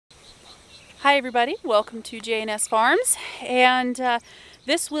Hi everybody, welcome to J&S Farms, and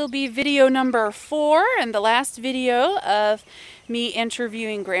this will be video number 4 and the last video of me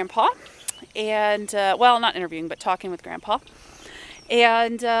interviewing Grandpa, and well, not interviewing, but talking with Grandpa.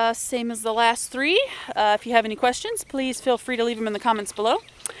 And same as the last 3, if you have any questions, please feel free to leave them in the comments below,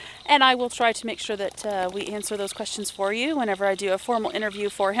 and I will try to make sure that we answer those questions for you whenever I do a formal interview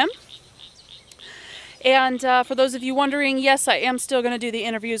for him. And for those of you wondering, yes, I am still going to do the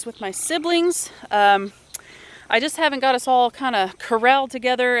interviews with my siblings. I just haven't got us all kind of corralled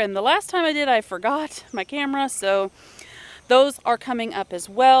together, and the last time I did, I forgot my camera, so those are coming up as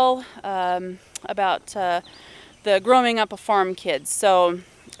well, about the growing up a farm kids. So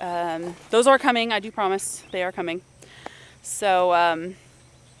those are coming, I do promise they are coming. So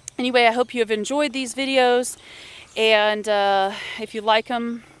anyway, I hope you have enjoyed these videos, and if you like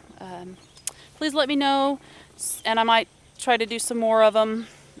them, please let me know, and I might try to do some more of them.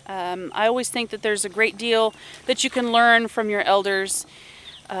 I always think that there's a great deal that you can learn from your elders.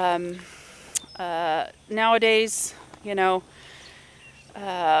 Nowadays, you know,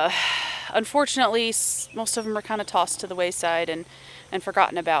 unfortunately, most of them are kind of tossed to the wayside and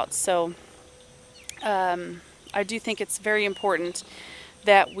forgotten about. So I do think it's very important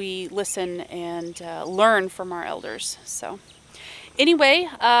that we listen and learn from our elders. So anyway,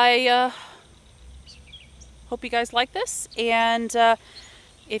 I hope you guys like this, and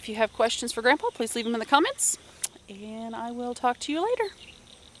if you have questions for Grandpa, please leave them in the comments, and I will talk to you later.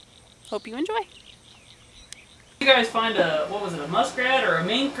 Hope you enjoy. You guys find a, what was it, a muskrat or a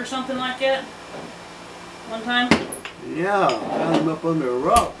mink or something like that one time? Yeah, found him up under a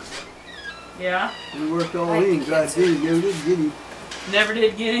rock. Yeah? We worked all in, tried to get him, never did get him. Never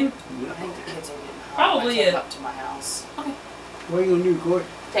did get him? No. I think the kids will get him. Probably take up to my house. Okay. What are you going to do, Court?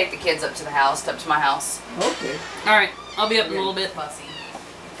 Take the kids up to the house, up to my house. Okay. Alright, I'll be up in a little bit. Fussy.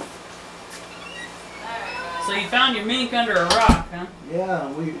 So you found your mink under a rock, huh? Yeah,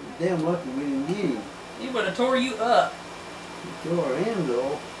 we damn lucky we didn't get him. He would have tore you up. We tore our hands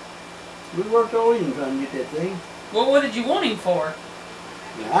off. We worked all in trying to get that thing. Well, what did you want him for?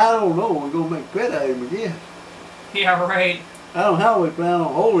 Now, I don't know. We're going to make a pet out of him again. Yeah, right. I don't know how we planned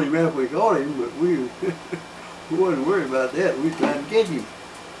on holding him after we caught him, but we wasn't worried about that. We were trying to catch him.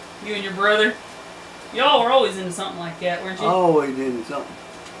 You and your brother? Y'all were always into something like that, weren't you? Always into something.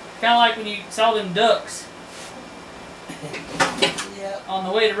 Kind of like when you saw them ducks Yeah. on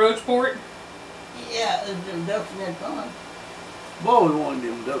the way to Roachport. Yeah, there's them ducks in that pond. Boy, we wanted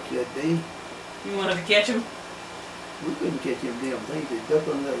them ducks that day. You wanted to catch them? We couldn't catch them damn things. They ducked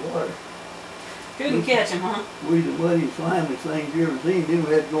under that water. Couldn't catch them, huh? We the muddiest, slimiest things you ever seen. Then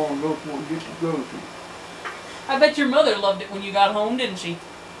we had to go on Roachport and get the groceries. I bet your mother loved it when you got home, didn't she?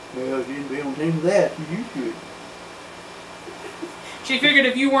 Well, she didn't be able to do that. She used to it. She figured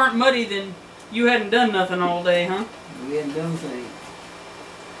if you weren't muddy, then you hadn't done nothing all day, huh? We hadn't done anything.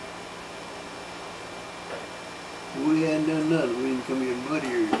 We hadn't done nothing. We didn't come in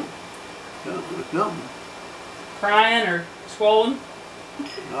muddy or something. Crying or swollen?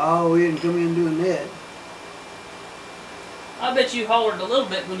 No, we didn't come in doing that. I bet you hollered a little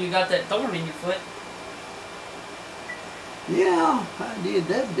bit when you got that thorn in your foot. Yeah, I did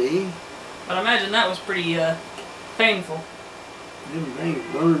that day. But I imagine that was pretty painful. Them things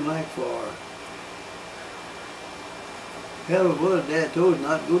burned like fire. Hell of what Dad told us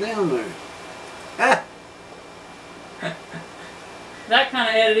not to go down there. Ha! That kind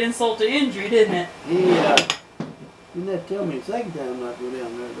of added insult to injury, didn't it? Yeah. Didn't that tell me the second time not to go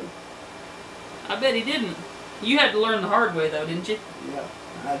down there though? I bet he didn't. You had to learn the hard way though, didn't you? Yeah,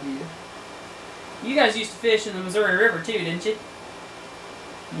 I did. You guys used to fish in the Missouri River too, didn't you?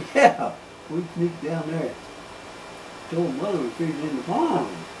 Yeah, we sneaked down there. Told Mother we fishing in the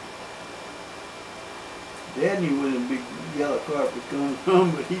pond. Dad knew where the big yellow carpet come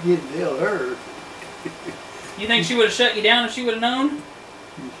from, but he didn't tell her. You think she would have shut you down if she would have known?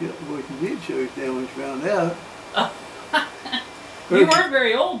 Well, she did shut us down when she found out. You weren't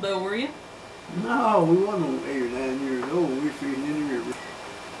very old though, were you? No, we wasn't 8 or 9 years old. We were fishing in the river.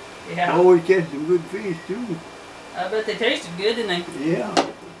 Yeah. Always catching some good fish too. I bet they tasted good, didn't they? Yeah.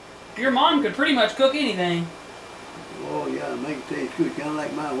 Your mom could pretty much cook anything. Oh yeah, make it taste good. Kind of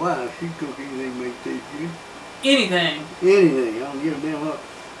like my wife. She'd cook anything, make it taste good. Anything. Anything. I don't give a damn what.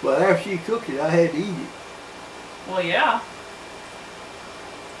 But after she cooked it, I had to eat it. Well, yeah.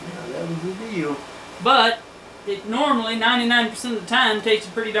 Yeah, that was the deal. But it normally 99% of the time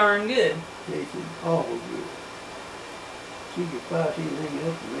tasted pretty darn good. Tasted awful good. She could spice anything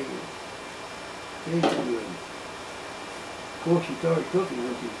up and make it taste good. Of course, she started cooking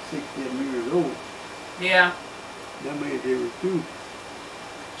when she was 6, 7 years old. Yeah. That made a difference too.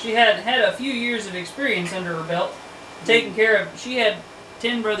 She had a few years of experience under her belt, taking care of. She had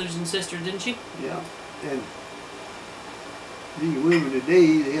 10 brothers and sisters, didn't she? Yeah. And these women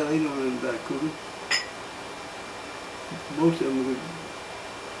today, hell, they don't know nothing about cooking. Most of them would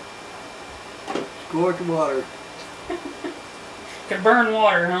scorch water. Could burn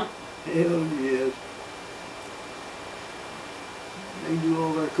water, huh? Hell yes. They do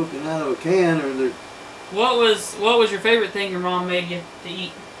all their cooking out of a can or their... What was your favorite thing your mom made you to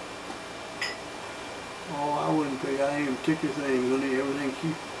eat? Oh, I wouldn't pick out any particular thing, honey. Everything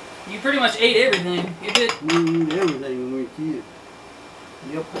You pretty much ate everything. You did. we eat everything when we were kids.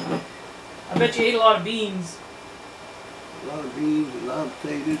 Yep. I bet you ate a lot of beans. A lot of beans, a lot of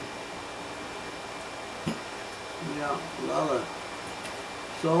potatoes. Yeah, a lot of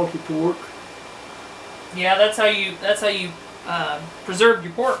salty pork. Yeah, that's how you preserved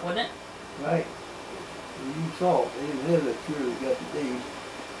your pork, wasn't it? Right. And you salt. They didn't have that cure they got today.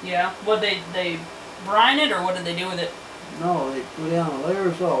 Yeah. What they brine it, or what did they do with it? No, they put down a layer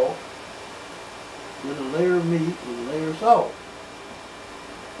of salt, then a layer of meat, and a layer of salt.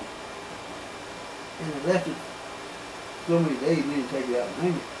 And they left it so many days, and then take it out and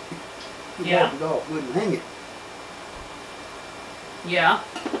hang it. You Yeah. Wash it off, wouldn't hang it. Yeah.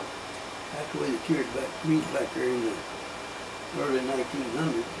 That's the way they cured meat back there in the early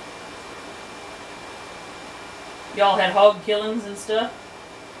 1900s. Y'all had hog killings and stuff.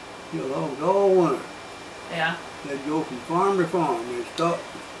 Killed hogs all winter. Yeah. They'd go from farm to farm. They'd start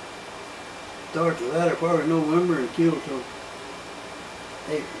the latter part of November and kill till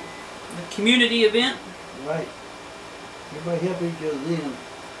April. The community event. Right. Everybody help each other then.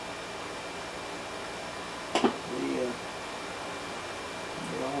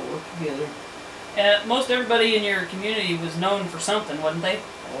 They all work together. And most everybody in your community was known for something, wasn't they?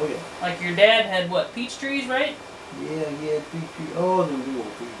 Oh yeah. Like your dad had what, peach trees, right? Yeah, he had peach trees. All of them do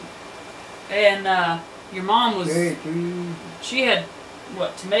old trees. And your mom was. Cherry trees. She had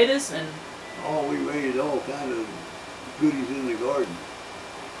what, tomatoes and. Oh, we raised all kind of goodies in the garden.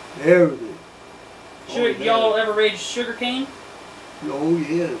 Everything. Y'all ever raised sugar cane? Oh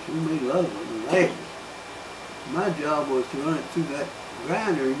yes, we made a lot of them. And my job was to run it through that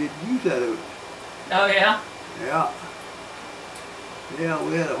grinder and get use out of it. Oh yeah. Yeah. Yeah,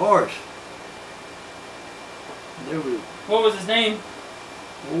 we had a horse. There was What was his name?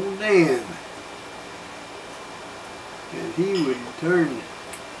 old Dan. And he would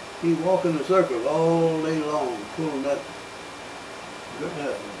he'd walk in a circle all day long, pulling that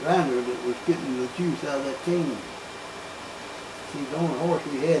grinder that was getting the juice out of that cane. See, the only horse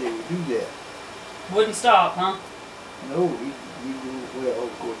we had, he would do that. Wouldn't stop, huh? No, he'd go, well,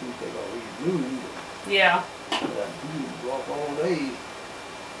 of course, he'd take all his moves, Yeah. but he'd walk all day.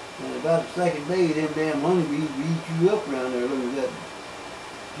 And about the second day, them damn honeybees would eat you up around there. Look at that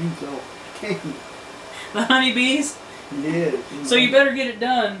juice off the cane. The honeybees? Yes. So you better get it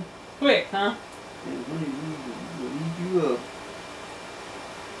done quick, huh? And honeybees would eat you up.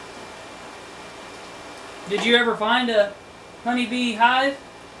 Did you ever find a honeybee hive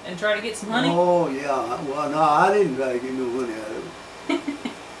and try to get some honey? Oh, yeah. Well, no, I didn't try to get no honey out of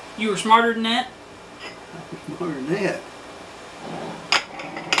it. You were smarter than that? I was smarter than that.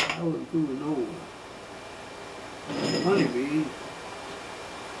 I wasn't fooling no one. Honeybees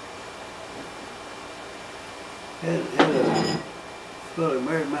had a fellow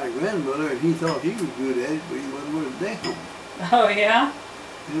married my grandmother, and he thought he was good at it, but he wasn't worth a damn. Oh yeah?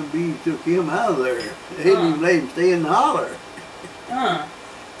 Them bees took him out of there. They didn't even let him stay in the holler. Huh.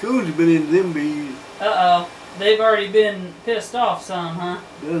 Coons have been into them bees. Uh-oh. They've already been pissed off some, huh?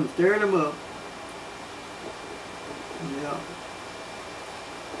 Done stirred them up. Yeah.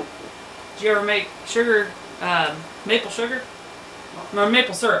 Did you ever make sugar, maple sugar? No,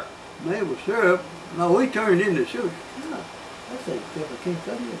 maple syrup. Maple syrup. No, we turned it into sugar. Oh, that's a couple of cakes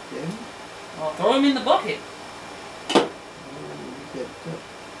of it, damn. Well, throw them in the bucket.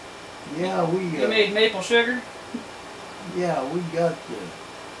 Yeah, we. You made maple sugar? Yeah, we got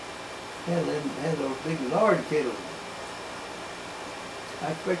had those big lard kettles.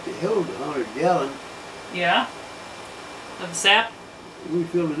 I expect it held 100 gallons. Yeah. Of the sap? We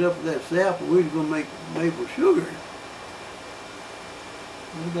filled it up with that sap, and we was gonna make maple sugar.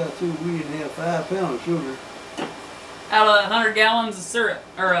 We got through. We didn't have 5 pounds of sugar. Out of 100 gallons of syrup,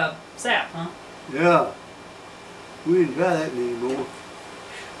 or sap, huh? Yeah. We didn't try that anymore.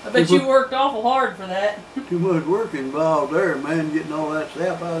 I bet you worked awful hard for that. Too much work involved there, man, getting all that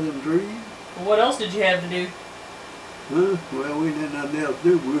sap out of them trees. Well, what else did you have to do? Huh? Well, we didn't have nothing else to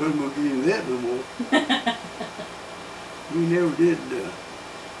do. We wasn't going to give you that no more. We never did.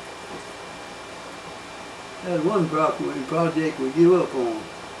 That one project we give up on.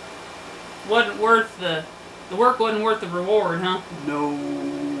 Wasn't worth the work wasn't worth the reward, huh? No,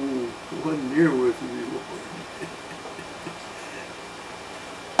 it wasn't near worth the reward.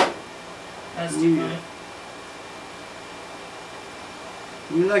 That's too funny.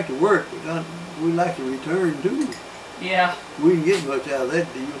 We like to work, but we like to return too. Yeah. We didn't get much out of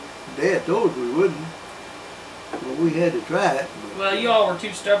that deal. Dad told us we wouldn't. But we had to try it. Well, you all were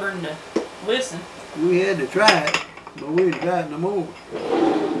too stubborn to listen. We had to try it, but we didn't try it no more.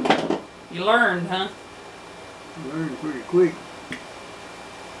 You learned, huh? Learned pretty quick.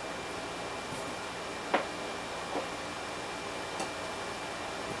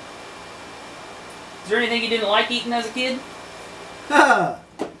 Is there anything you didn't like eating as a kid? Ha!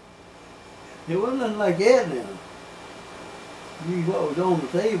 It wasn't nothing like that now. You eat what was on the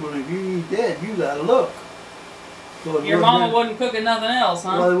table, and if you eat that, you gotta look. Your mama wasn't cooking nothing else,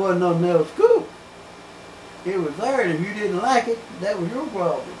 huh? Well, there wasn't nothing else cooked. It was there, and if you didn't like it, that was your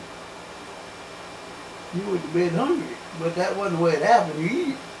problem. You went to bed hungry, but that wasn't the way it happened. You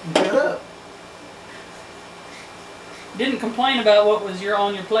eat and shut up. Didn't complain about what was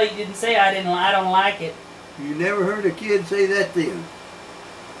on your plate. Didn't say I don't like it. You never heard a kid say that then.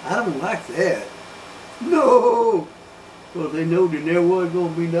 I don't like that. No! Because they know that there was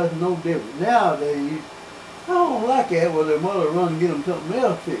going to be nothing no different. Nowadays, I don't like that. Well, their mother run and get them something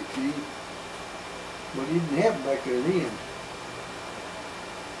else fixed, see? But it didn't happen back there then.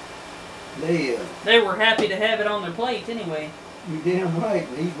 They were happy to have it on their plate anyway. You damn right.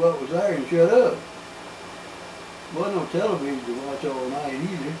 And eat what was there and shut up. Wasn't no television to watch all night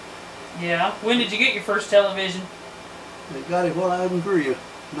either. Yeah. When did you get your first television? They got it while I was in Korea,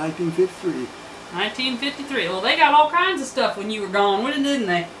 1953. 1953. Well, they got all kinds of stuff when you were gone, didn't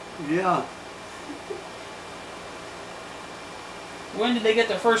they? Yeah. When did they get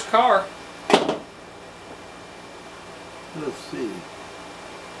their first car? Let's see.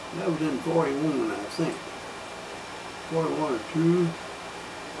 That was in 41, I think. 41 or 2.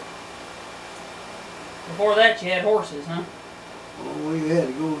 Before that, you had horses, huh? Oh, we had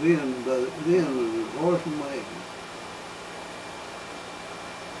to go then, but then it was a horse and wagon.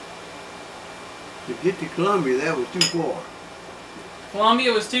 To get to Columbia, that was too far.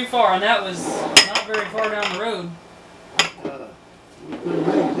 Columbia was too far, and that was not very far down the road. We couldn't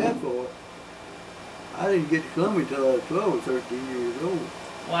make it that far. I didn't get to Columbia until I was 12 or 13 years old.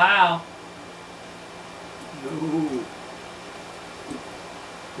 Wow. No.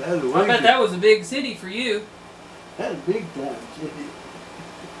 That was I bet that was a big city for you. That's a big time city.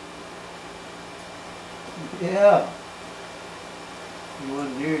 Yeah. It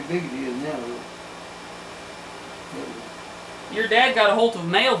wasn't near as big as it is now. Your dad got a hold of a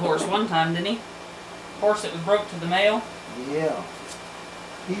mail horse one time, didn't he? Horse that was broke to the mail. Yeah.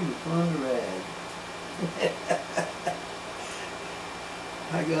 He was fun to ride.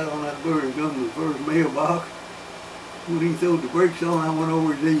 I got on that bird and come to the first mailbox. When he threw the brakes on, I went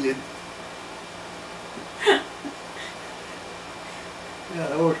over his head.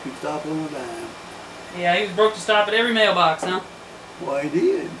 That horse could stop on a dime. Yeah, he was broke to stop at every mailbox, huh? Why, he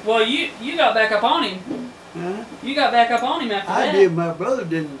did. Well, you got back up on him. Huh? You got back up on him after that. I did. My brother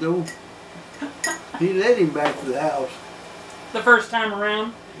didn't, though. He led him back to the house. The first time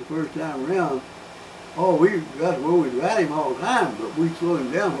around? The first time around. Oh, we got to where we'd ride him all the time, but we slowed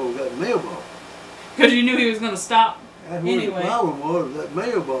him down when we got the mailbox. Because you knew he was going to stop. That's what Anyway. the problem was, that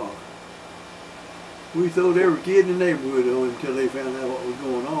mailbox. We throwed every kid in the neighborhood on him until they found out what was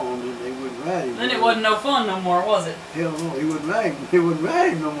going on, and they wouldn't ride him. Then it wasn't no fun no more, was it? Hell no, he wouldn't ride him. He wouldn't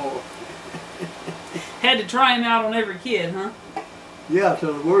ride him no more. Had to try him out on every kid, huh? Yeah,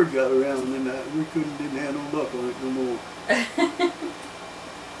 so the word got around, and we didn't have no luck on it no more.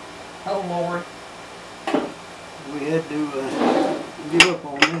 Oh, Lord. We had to give up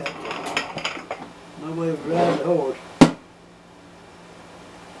on that. Nobody would ride the horse.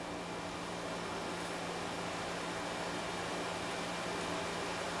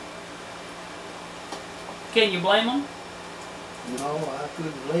 Can you blame them? No, I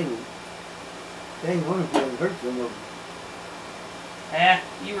couldn't blame him. Dang, one of them hurt some of them. Yeah,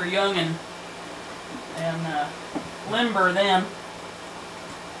 you were young and limber then,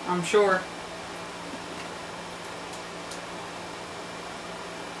 I'm sure.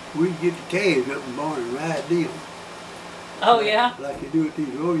 We'd get the calves up in the barn and ride them. Oh, yeah? Like you do at these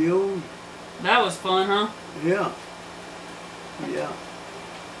rodeos. That was fun, huh? Yeah. Yeah.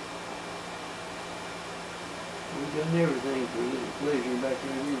 We've done everything for a little pleasure back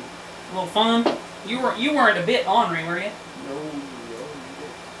there. A little fun. You weren't a bit ornery, were you? No, no.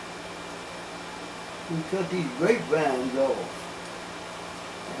 We cut these grapevines off.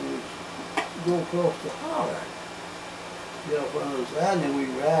 And we'd go across the holler. Get up on the side and then we'd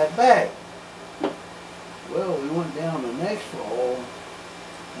ride back. Well, we went down the next fall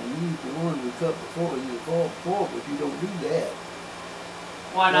and used the one we cut before, the fall before, but you don't do that.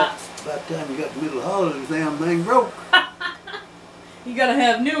 Why not? By the time you got the middle of holidays, the damn thing broke. You gotta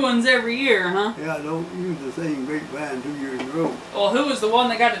have new ones every year, huh? Yeah, I don't use the same grapevine 2 years in a row. Well, who was the one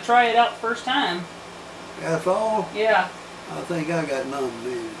that got to try it out the first time? That's all? Yeah. I think I got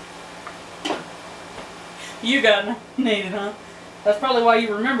nominated. You got nominated, huh? That's probably why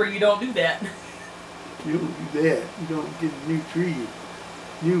you remember you don't do that. You don't do that. You don't get a new tree,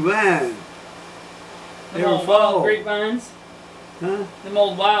 new vine. Them old wild grapevines? Huh? Them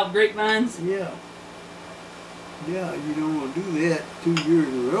old wild grapevines? Yeah. Yeah, you don't want to do that 2 years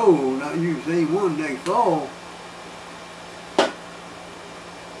in a row, not use the same one next fall.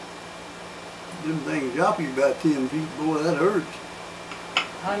 Them things drop you about 10 feet, boy, that hurts.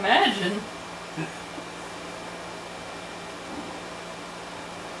 I imagine.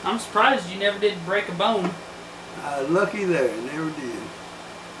 I'm surprised you never did break a bone. I was lucky there, never did.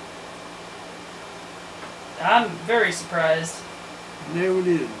 I'm very surprised. Never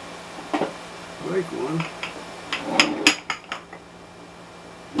did break one.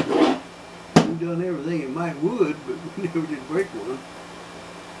 We done everything it might would, but we never did break one.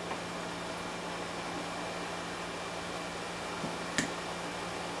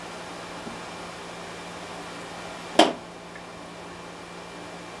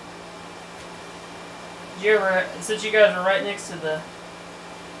 Did you ever, since you guys were right next to the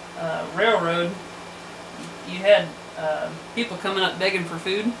railroad, you had people coming up begging for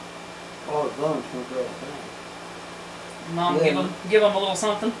food? Oh, the bums come all the time. Mom, Yeah. give them a little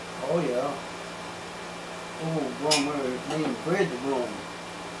something. Oh, yeah. Old Brummer named Fred the Brum.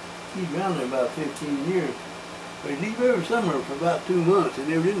 He's around there about 15 years. But he'd leave every summer for about 2 months and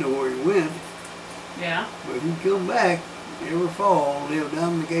never did know where he went. Yeah. But he'd come back every fall, live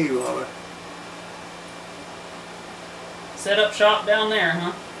down in the cave holler. Set up shop down there,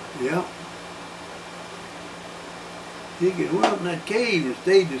 huh? Yep. He could went up in that cave and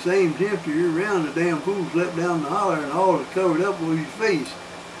stayed the same temperature year round. The damn fool slept down the holler and all was covered up with his face.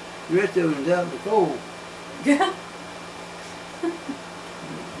 The rest of him was out in the cold. Yeah.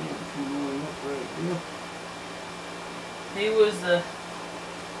 He was the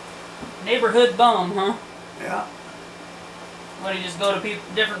neighborhood bum, huh? Yeah. What, he just go to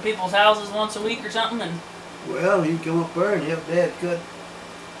different people's houses once a week or something? And Well, he'd come up there and help Dad cut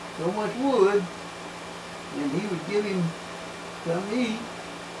so much wood, and he would give him something to eat.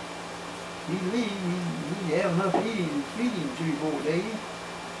 He'd leave, he'd have enough to eat and feed him 3 or 4 days.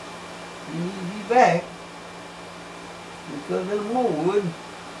 And he'd be back and cut a little more wood.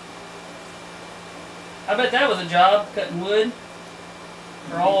 I bet that was a job, cutting wood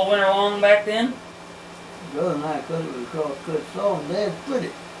for all winter long back then. Brother and I cut it with a cross-cut saw, and Dad split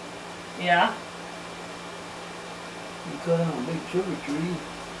it. Yeah. We cut it on a big sugar tree.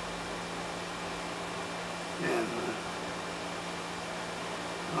 And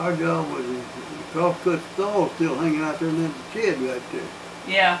our job was the cross-cut saw still hanging out there in that shed right there.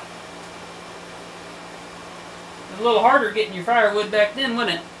 Yeah. It was a little harder getting your firewood back then,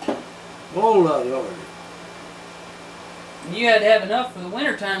 wasn't it? A whole lot harder. And you had to have enough for the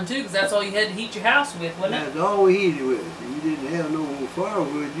winter time too, because that's all you had to heat your house with, wasn't it? That's all we heated with. You didn't have no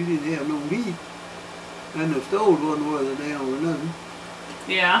firewood, you didn't have no heat. And the stove wasn't worth a damn or nothing.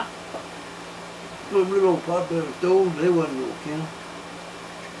 Yeah. Those little old pot belly stoves, they wasn't no count.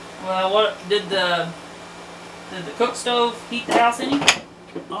 Well, what did the cook stove heat the house any?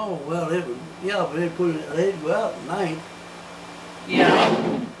 Oh, well, it would, yeah, but they'd go out at night. Yeah.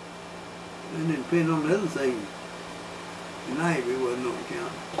 And then depending on the other things. At night, it wasn't no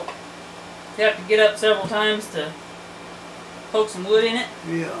count. You have to get up several times to poke some wood in it.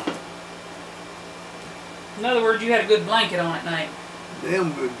 Yeah. In other words, you had a good blanket on at night.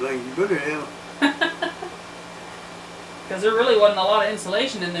 Damn good blanket, you better have. Because there really wasn't a lot of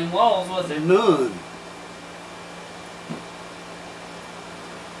insulation in them walls, was there? None.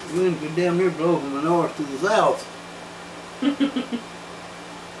 The wind could damn near blow from the north to the south.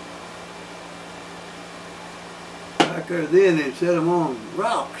 Back there then, they'd set them on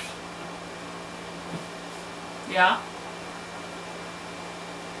rocks. Yeah.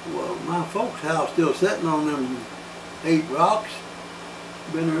 Well, my folks' house still sitting on them 8 rocks.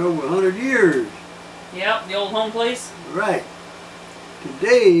 Been there over 100 years. Yep, the old home place. Right.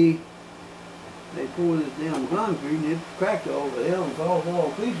 Today, they pour this damn concrete and it's cracked all the hell and falls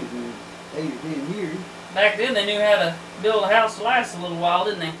all to pieces in 8 or 10 years. Back then they knew how to build a house to last a little while,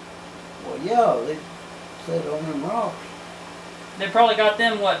 didn't they? Well, yeah, they set on them rocks. They probably got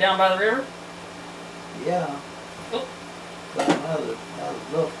them, what, down by the river? Yeah. Oh. Got them out of the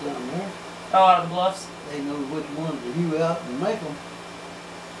bluff down there. Oh, out of the bluffs. They know which ones to hew out and make them.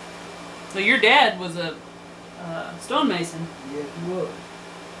 So your dad was a stonemason. Yes, he was.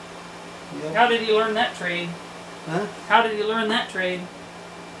 Yeah. How did he learn that trade? Huh? How did he learn that trade?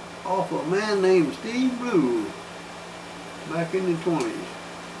 Off a man named Steve Blue back in the 20s.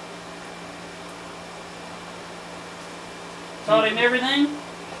 Taught him everything?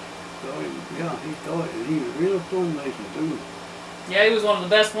 Yeah, he taught it. He was a real stonemason too. Yeah, he was one of the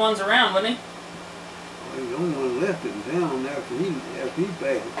best ones around, wasn't he? He was the only one left in town after he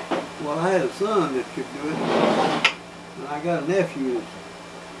passed. Well, I had a son that could do it, and I got a nephew that's,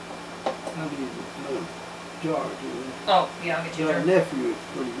 I need another jar, you know. Oh, yeah, I'll get you Got a there. nephew that's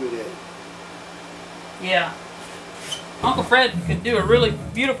pretty good at it. Yeah. Uncle Fred could do a really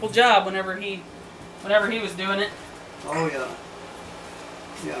beautiful job whenever he was doing it. Oh yeah.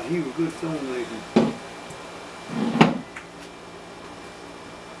 Yeah, he was a good stonemason.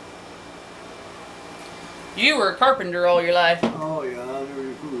 You were a carpenter all your life. Oh yeah, I never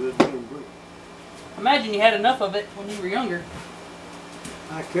improved that damn brick. Imagine you had enough of it when you were younger.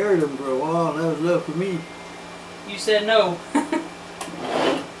 I carried them for a while, and that was enough for me. You said no. Yeah,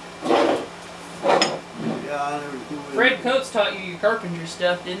 I never improved that. Fred Coates taught you your carpentry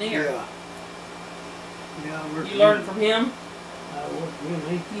stuff, didn't he? Or Yeah. Yeah, I worked you for learned him. from him, I worked for him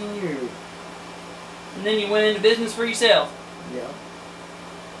 18 years. and then you went into business for yourself. Yeah.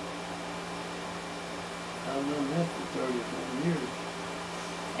 I've done that for 30-something years.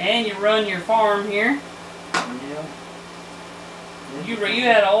 And you run your farm here. Yeah. You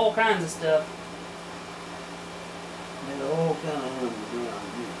had all kinds of stuff. Had all kind of animals around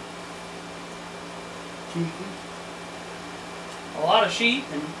here. Chickens, A lot of sheep,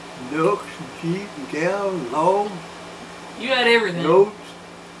 and ducks, and sheep, and cows, and hogs, you had everything. goats.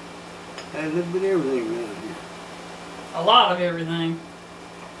 Had a little bit of everything around here. A lot of everything.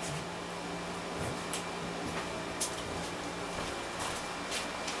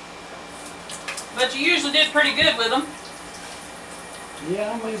 But you usually did pretty good with them.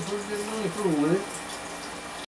 Yeah, I made pretty good money for with it.